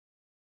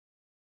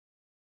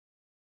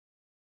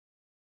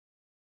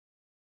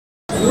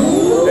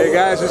Hey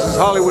guys, this is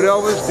Hollywood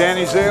Elvis,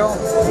 Danny Zale.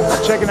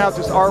 I'm checking out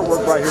this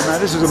artwork right here, man.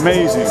 This is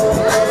amazing.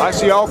 I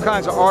see all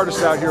kinds of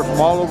artists out here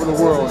from all over the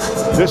world.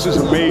 This is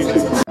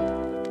amazing.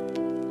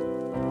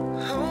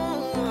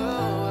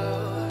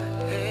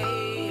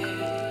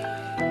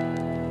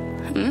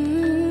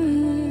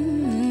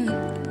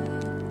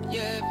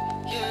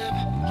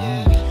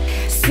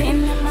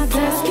 Sitting at my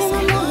desk and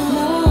I'm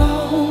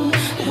alone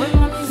with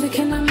my music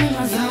and I'm in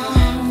my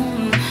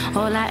zone.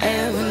 All I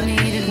ever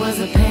needed was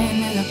a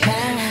pen and a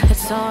pad.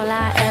 That's all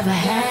I ever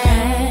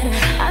had.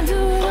 I do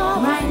it all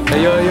right now.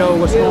 Hey yo,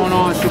 what's going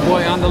on? It's your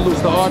boy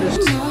Andaluz the Artist.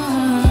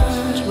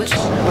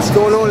 What's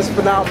going on? It's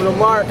phenomenal,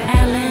 Mark. What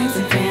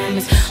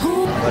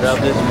up,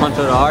 this is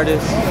Poncho The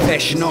Artist.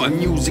 Fashion, art, and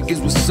music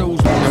is what souls.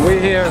 And we're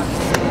here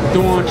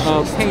doing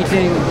a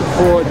painting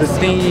for the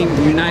theme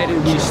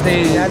United We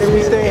Stand. United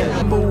We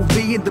Stand.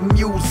 Movie and the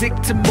music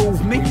to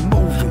move me.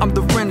 I'm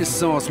the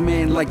Renaissance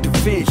man like Da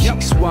Vinci.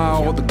 That's why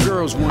all the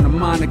girls want a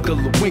Monica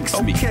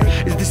Lewinsky me.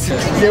 Is this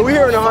Yeah, we're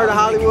here in the heart of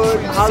Hollywood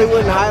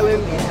and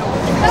Highland.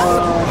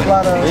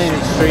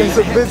 It's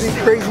a busy,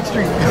 crazy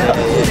street.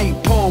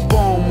 Ain't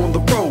bomb on the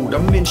road,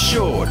 I'm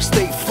insured,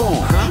 State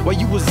Farm. While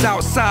you was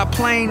outside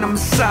playing, I'm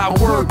inside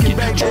working.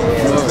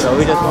 So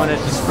we just wanted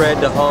to spread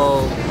the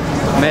whole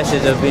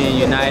message of being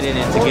united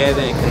and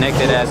together and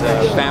connected as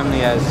a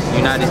family, as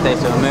United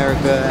States of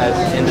America, as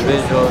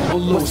individuals. A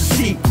little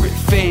secret,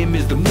 fam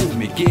is the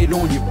movement, get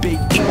on your big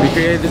E. We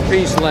created this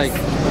piece like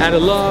out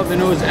of love,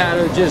 and it was out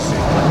of just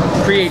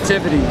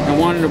creativity and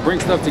wanting to bring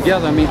stuff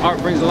together. I mean,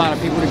 art brings a lot of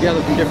people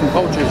together from different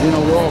cultures. You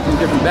know, we're all from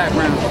different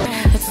backgrounds.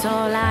 That's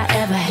all I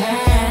ever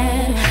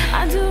had.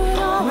 I do it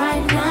all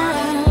right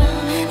now.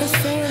 They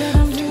say that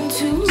I'm doing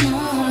too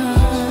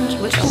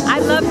much. I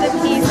love the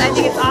piece. I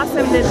think it's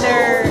awesome that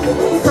they're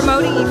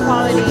promoting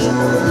equality.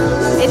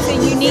 It's a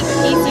unique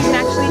piece. You can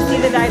actually see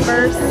the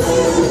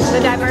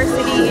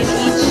diversity in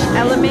each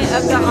element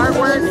of the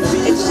artwork.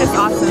 It's just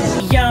awesome.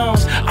 Young,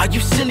 are you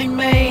silly,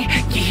 man?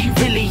 Yeah, he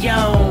really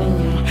young.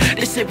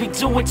 They say we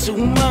doing too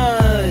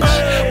much.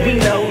 We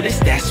know this,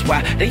 that's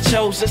why they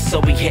chose us. So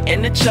we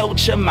hitting the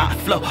chocha, my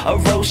flow, a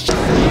roast.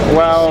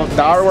 Well,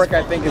 the artwork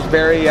I think is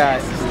very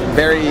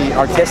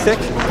artistic.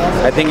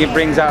 I think it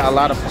brings out a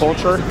lot of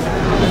culture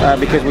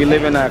because we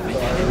live in a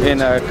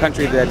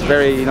country that's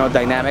very, you know,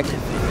 dynamic.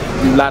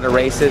 A lot of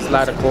races, a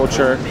lot of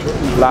culture,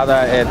 a lot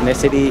of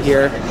ethnicity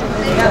here.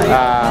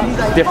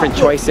 Different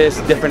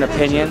choices, different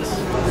opinions,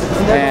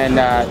 and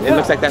it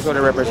looks like that's what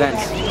it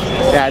represents.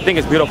 Yeah, I think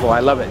it's beautiful.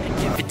 I love it.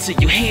 To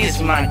you, here's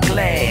my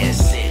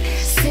glasses.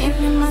 Sitting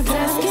at my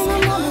desk and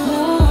I'm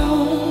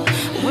alone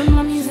with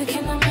my music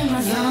and I'm in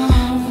my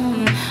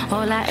zone.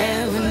 All I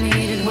ever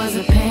needed was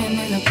a pen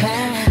and a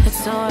pad.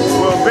 That's all.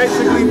 Well,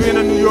 basically being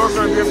a New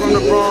Yorker and being from the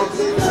Bronx,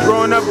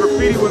 growing up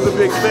graffiti was a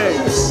big thing.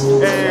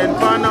 And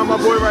finding out my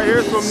boy right here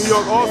is from New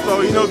York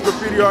also, he knows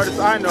graffiti artists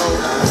I know.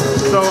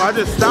 So I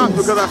just stopped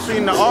because I've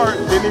seen the art,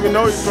 didn't even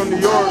know he's from New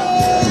York,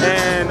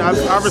 and I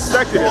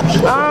respected it.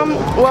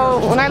 Well,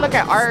 when I look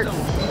at art,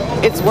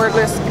 it's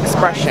wordless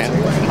expression.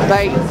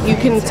 Like, you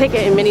can take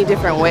it in many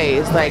different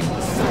ways. Like,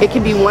 it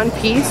can be one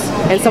piece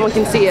and someone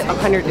can see it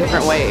 100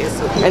 different ways.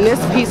 And this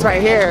piece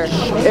right here,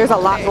 there's a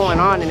lot going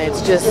on and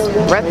it's just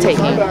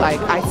breathtaking. Like,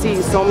 I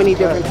see so many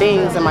different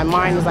things and my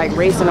mind is like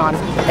racing on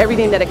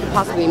everything that it could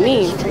possibly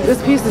mean.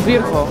 This piece is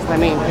beautiful. I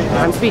mean,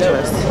 I'm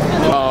speechless.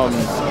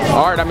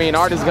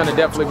 Art is gonna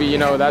definitely be, you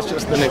know, that's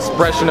just an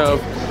expression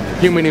of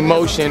human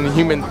emotion,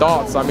 human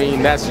thoughts. I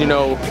mean, that's, you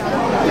know,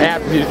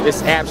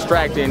 it's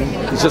abstract and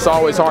it's just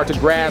always hard to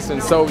grasp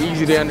and so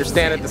easy to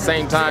understand at the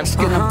same time.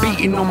 Skin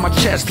beating on my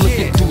chest,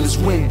 looking through this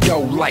window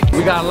like.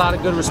 We got a lot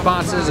of good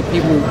responses and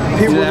people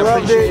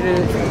loved it.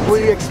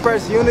 We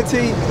express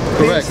unity,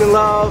 peace and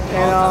love,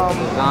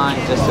 and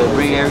Just to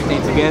bring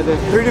everything together.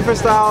 3 different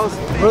styles,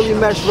 really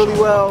mesh really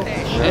well,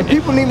 and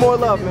people need more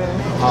love,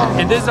 man.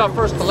 And this is our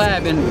first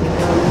collab, and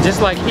just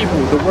like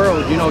people, the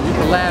world, you know, if you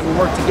collab and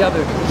work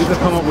together, you can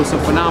come up with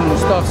some phenomenal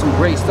stuff, some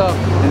great stuff,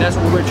 and that's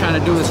what we're trying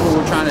to do. That's what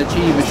we're trying to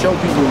achieve and show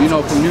people, you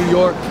know, from New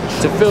York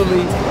to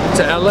Philly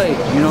to LA,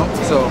 you know,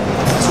 so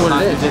that's what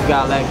it is. You just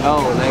gotta let go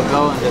and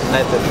just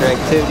let the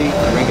creativity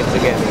bring it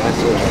together.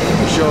 That's it.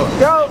 For sure.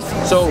 Yo,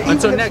 so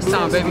until next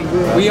time, baby,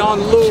 we on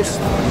the loose.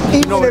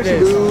 You know what it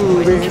is.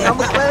 I'm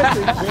a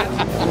classic.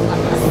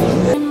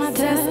 In my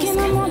desk and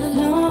I'm all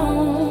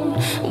alone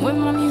with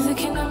my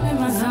music and I'm in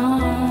my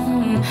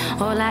zone.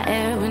 All I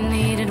ever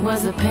needed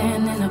was a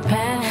pen and a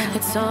pad.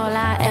 That's all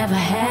I ever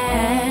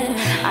had.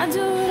 I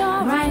do it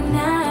all right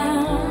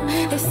now.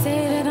 They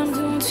say that I'm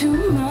doing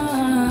too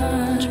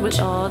much. With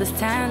all this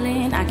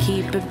talent, I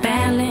keep it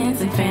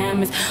balanced, and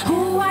fam is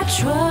who I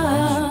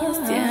trust.